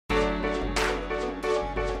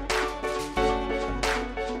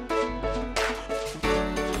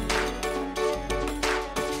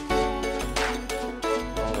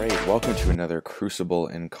welcome to another Crucible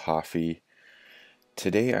and Coffee.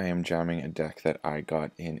 Today I am jamming a deck that I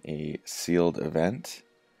got in a sealed event.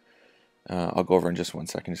 I'll go over in just 1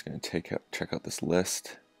 second. Just going to check out this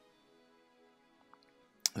list.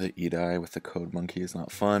 The Edai with the Code Monkey is not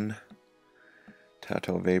fun.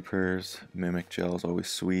 Tattoo Vapors, Mimic Gel is always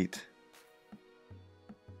sweet.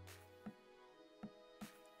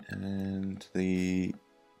 And the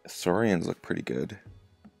Saurians look pretty good.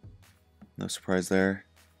 No surprise there.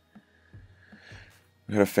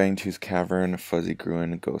 We got a Fangtooth Cavern, Fuzzy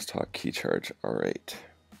Gruen, Ghost Hawk, Key Charge. Alright.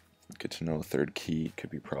 Good to know third key could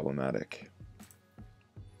be problematic.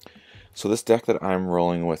 So this deck that I'm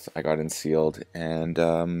rolling with, I got in sealed, and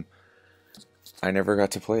I never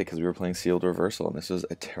got to play it because we were playing sealed reversal, and this was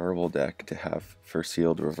a terrible deck to have for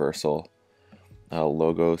sealed reversal.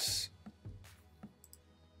 Logos,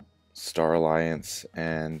 Star Alliance,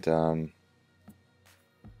 and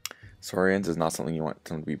Saurians is not something you want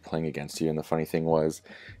someone to be playing against you. And the funny thing was,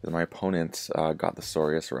 is my opponent got the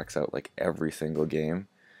Saurus Rex out like every single game,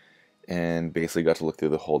 and basically got to look through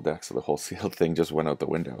the whole deck, so the whole sealed thing just went out the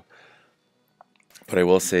window. But I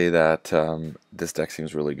will say that this deck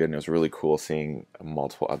seems really good, and it was really cool seeing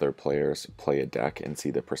multiple other players play a deck and see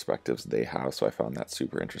the perspectives they have, so I found that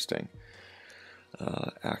super interesting.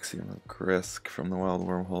 Axiom of Grisk from the Wild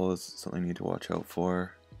Wormhole is something I need to watch out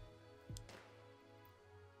for.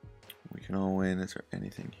 We can all win. Is there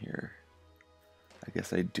anything here? I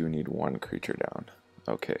guess I do need one creature down.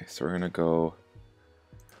 Okay, so we're going to go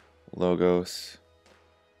Logos.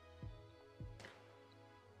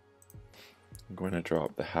 I'm going to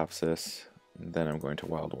drop the Hapsis, and then I'm going to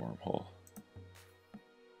Wild Wormhole.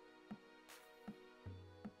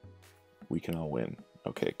 We can all win.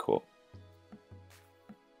 Okay, cool.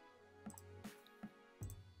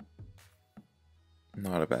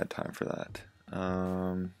 Not a bad time for that.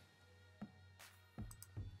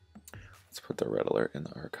 Let's put the red alert in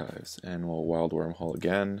the archives, and we'll Wild Wormhole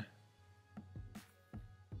again.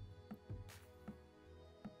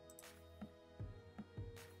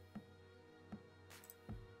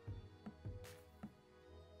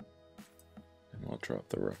 And we'll drop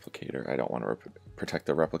the Replicator. I don't want to protect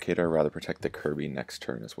the Replicator, I'd rather protect the Kirby next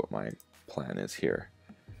turn is what my plan is here.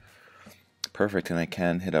 Perfect, and I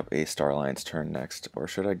can hit up a Star Alliance turn next, or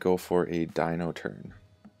should I go for a Dino turn?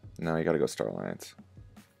 No, you gotta go Star Alliance.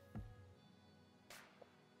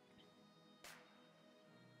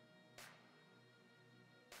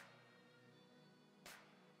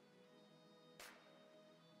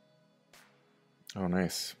 Oh,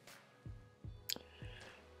 nice.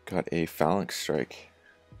 Got a Phalanx Strike.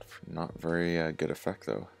 Not very good effect,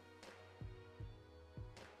 though.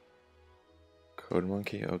 Code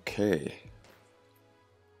Monkey, okay.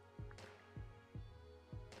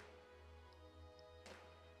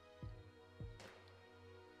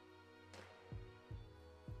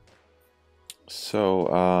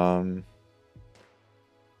 So,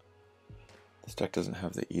 this deck doesn't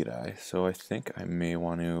have the Edai, so I think I may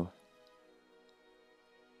want to...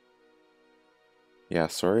 Yeah,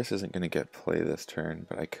 Saurus isn't going to get play this turn,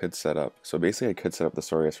 but I could set up... So basically I could set up the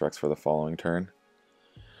Saurus Rex for the following turn,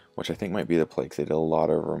 which I think might be the play, because they did a lot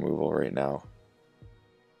of removal right now.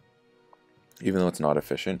 Even though it's not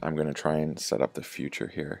efficient, I'm going to try and set up the future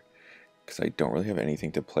here, because I don't really have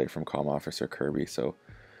anything to play from Comm Officer Kirby, so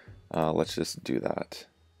let's just do that.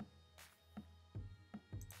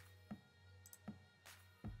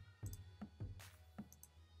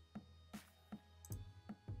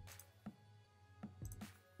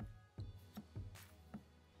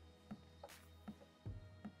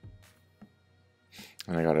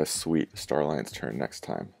 And I got a sweet Star Alliance turn next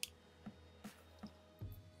time.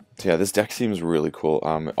 So yeah, this deck seems really cool.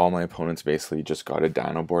 All my opponents basically just got a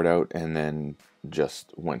Dino board out and then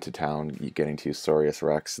just went to town getting to use Saurus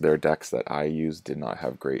Rex. Their decks that I used did not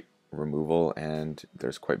have great removal, and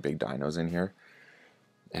there's quite big dinos in here.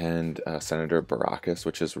 And Senator Baracus,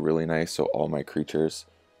 which is really nice, so all my creatures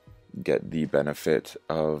get the benefit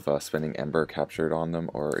of spending Ember captured on them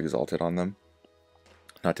or exalted on them.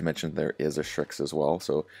 Not to mention there is a Strix as well,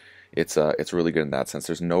 so it's really good in that sense.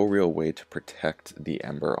 There's no real way to protect the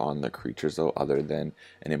Ember on the creatures though, other than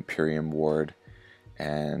an Imperium ward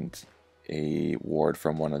and a ward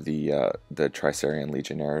from one of the Tricerian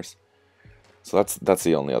Legionnaires. So that's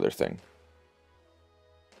the only other thing.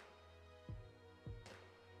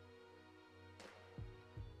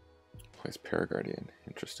 Plays Paraguardian,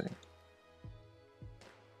 interesting.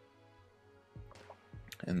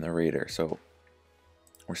 And the Raider, so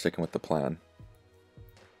we're sticking with the plan.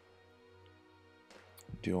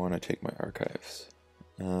 Do I want to take my archives?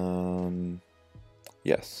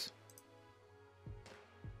 Yes.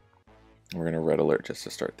 We're going to red alert just to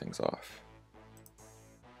start things off.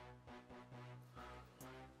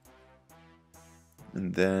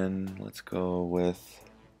 And then let's go with...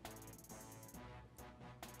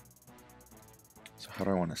 So how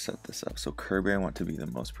do I want to set this up? So Kirby I want to be the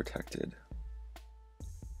most protected.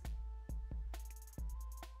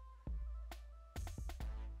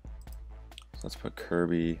 So let's put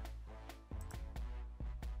Kirby.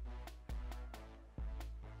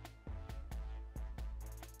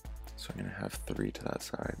 So I'm going to have 3 to that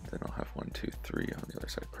side. Then I'll have 1, 2, 3 on the other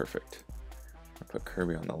side. Perfect. I'll put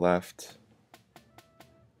Kirby on the left.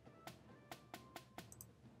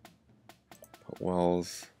 Put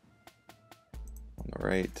Wells on the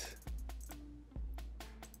right.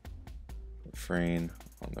 Put Frayne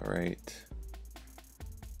on the right.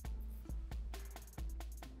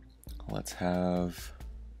 Let's have...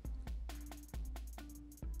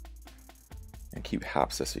 And keep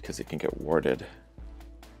Hapsis because it can get warded.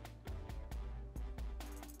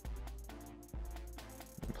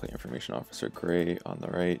 Play Information Officer Gray on the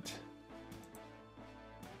right.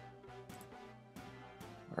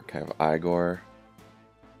 Archive Igor.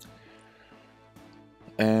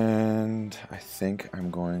 And I think I'm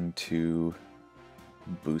going to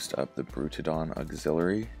boost up the Brutodon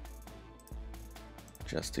Auxiliary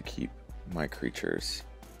just to keep my creatures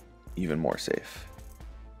even more safe.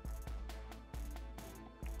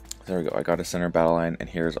 There we go. I got a center battle line, and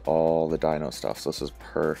here's all the dino stuff, so this is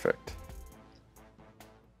perfect.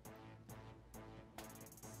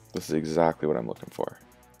 This is exactly what I'm looking for.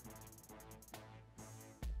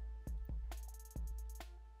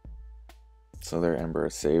 So their Ember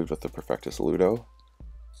is saved with the Perfectus Ludo.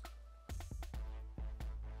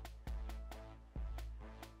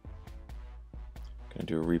 Gonna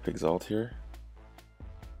do a Reap Exalt here.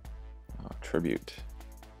 Tribute.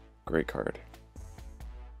 Great card.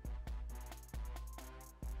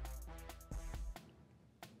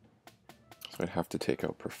 So I'd have to take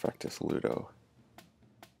out Perfectus Ludo.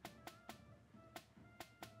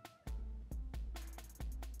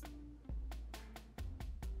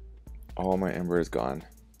 All my Ember is gone.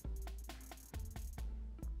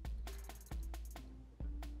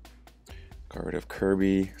 Got rid of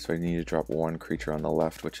Kirby, so I need to drop 1 creature on the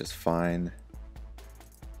left, which is fine.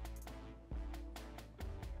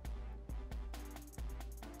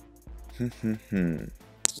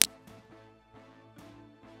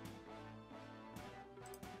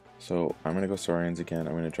 So I'm going to go Saurians again.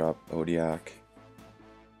 I'm going to drop Odiak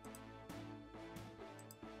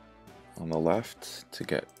on the left to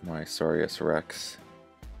get my Saurus Rex.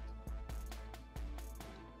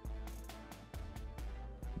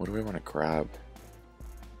 What do I want to grab?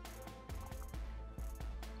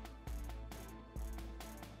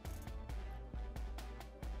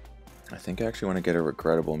 I think I actually want to get a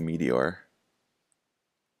Regrettable Meteor.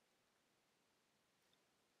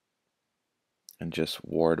 And just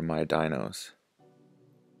ward my dinos.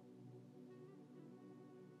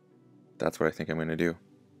 That's what I think I'm going to do.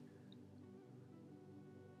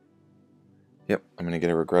 Yep, I'm going to get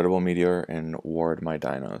a Regrettable Meteor and ward my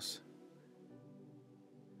dinos.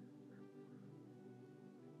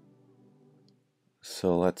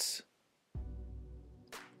 So let's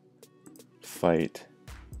fight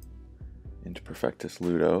into Perfectus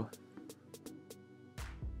Ludo.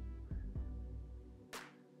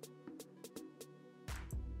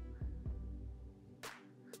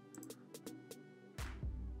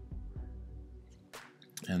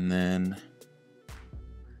 And then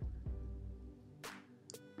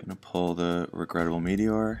I'm gonna pull the Regrettable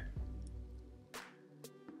Meteor.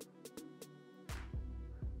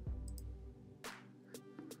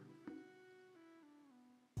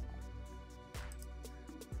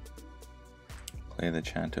 Play the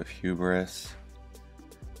Chant of Hubris.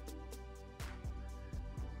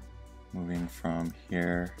 Moving from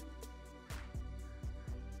here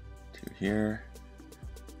to here.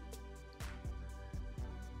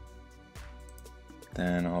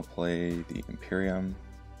 Then I'll play the Imperium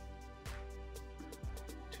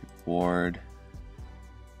to ward.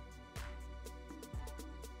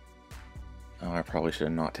 Oh, I probably should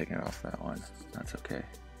have not taken it off that one. That's okay.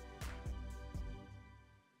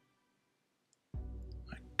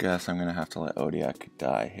 I guess I'm gonna have to let Odiak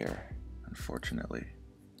die here, unfortunately.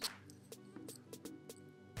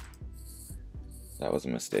 That was a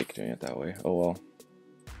mistake doing it that way. Oh well.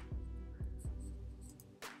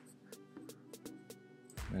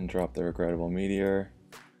 And drop the Regrettable Meteor.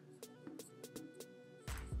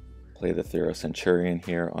 Play the Thero Centurion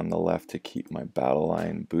here on the left to keep my battle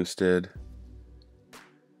line boosted.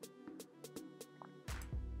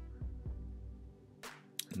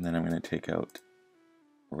 And then I'm going to take out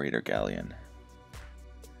Raider Galleon.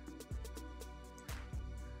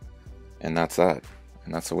 And that's that.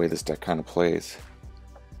 And that's the way this deck kind of plays.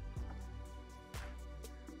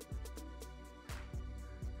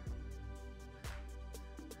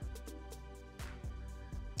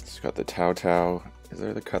 It's got the Tau Tau. Is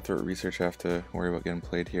there the Cutthroat Research I have to worry about getting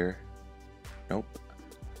played here? Nope.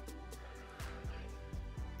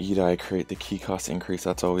 Edai, create the key cost increase,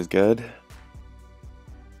 that's always good.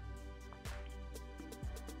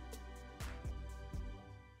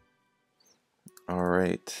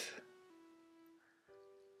 Alright.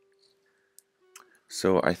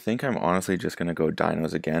 So I think I'm honestly just going to go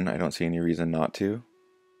dinos again. I don't see any reason not to.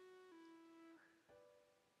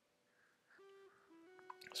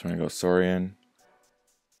 So I'm going to go Saurian.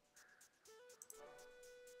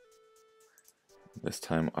 This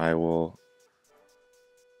time I will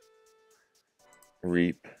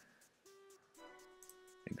Reap,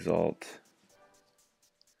 Exalt,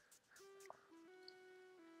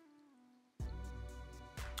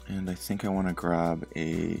 and I think I want to grab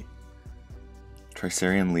a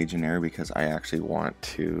Tricerian Legionnaire because I actually want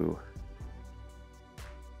to,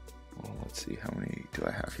 well, let's see, how many do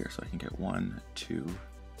I have here? So I can get 1, 2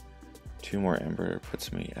 more Ember,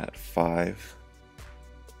 puts me at 5.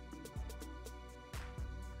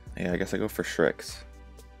 Yeah, I guess I go for Shrix.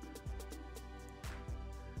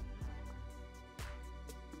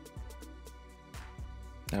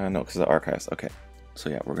 No, because of the Archives. Okay, so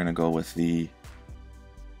yeah, we're gonna go with the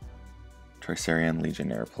Tricerian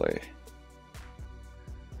Legionnaire play.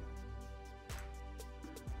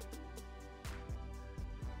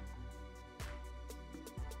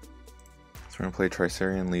 So we're gonna play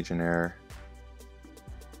Tricerian Legionnaire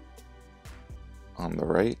on the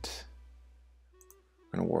right.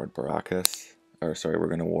 We're gonna ward Baracus. Or sorry, we're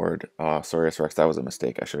gonna ward Saurus Rex. That was a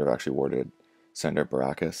mistake. I should have actually warded Sender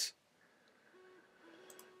Baracus.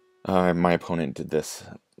 My opponent did this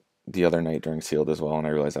the other night during Sealed as well, and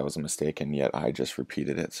I realized that was a mistake, and yet I just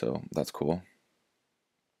repeated it, so that's cool.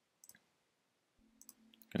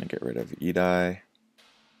 Gonna get rid of Edai,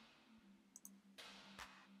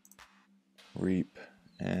 Reap,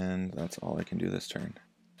 and that's all I can do this turn.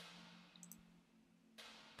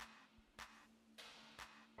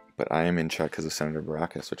 But I am in check because of Senator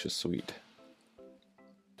Baracus, which is sweet.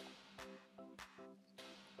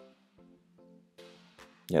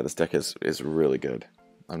 Yeah, this deck is really good.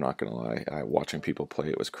 I'm not gonna lie. Watching people play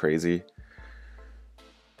it was crazy.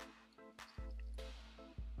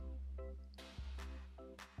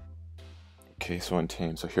 Okay, so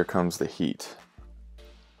Untamed. So here comes the heat.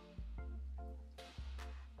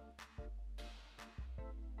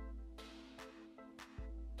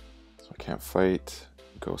 So I can't fight.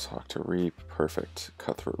 Ghost Hawk to Reap. Perfect.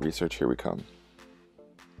 Cutthroat Research. Here we come.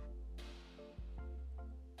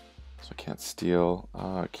 So I can't steal.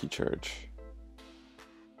 Key Charge.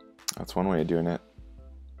 That's one way of doing it.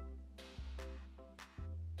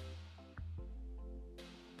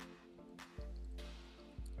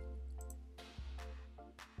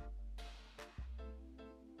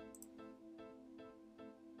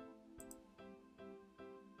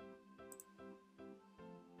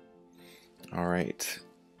 All right.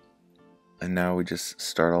 And now we just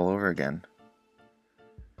start all over again.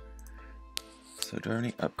 So do I have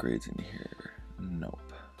any upgrades in here? Nope.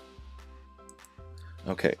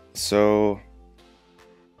 Okay, so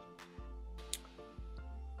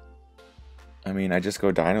I mean, I just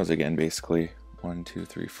go dinos again, basically. 1, 2,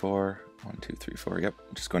 3, 4. 1, 2, 3, 4. Yep,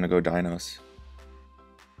 I'm just going to go dinos.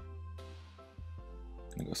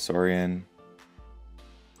 I'm going to go Saurian.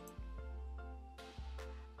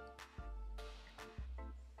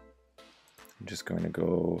 I'm just going to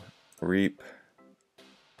go Reap.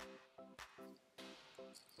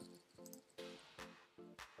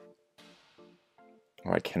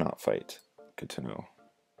 Oh, I cannot fight. Good to know.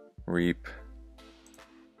 Reap.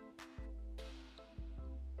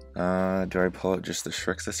 Do I pull out just the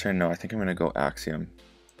Shrix this turn? No, I think I'm going to go Axiom.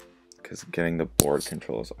 Because getting the board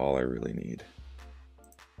control is all I really need.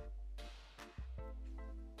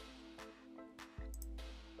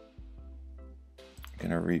 I'm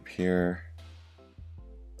going to Reap here.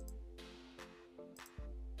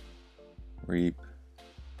 Reap.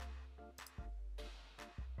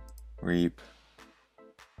 Reap.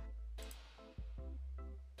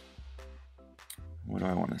 What do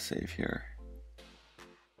I want to save here?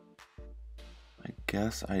 I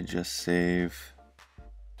guess I just save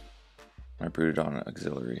my Broodon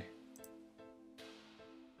Auxiliary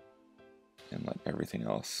and let everything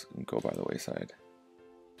else go by the wayside.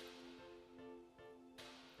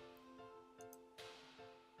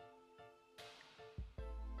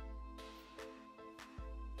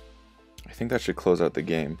 I think that should close out the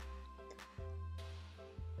game.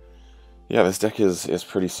 Yeah, this deck is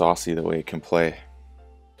pretty saucy the way it can play.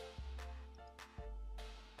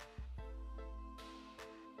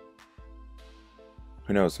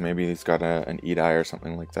 Who knows, maybe he's got an Eat Eye or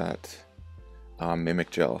something like that. Mimic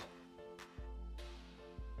Gel.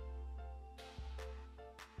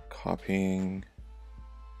 Copying.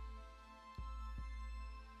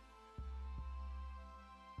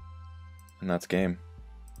 And that's game.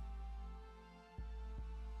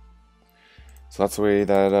 So that's the way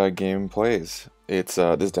that game plays. It's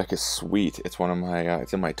this deck is sweet. It's one of my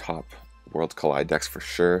it's in my top Worlds Collide decks for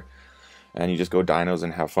sure. And you just go dinos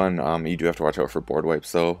and have fun. You do have to watch out for board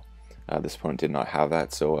wipes though. This opponent did not have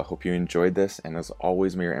that, so I hope you enjoyed this. And as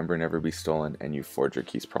always, may your Ember never be stolen, and you forge your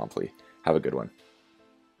keys promptly. Have a good one.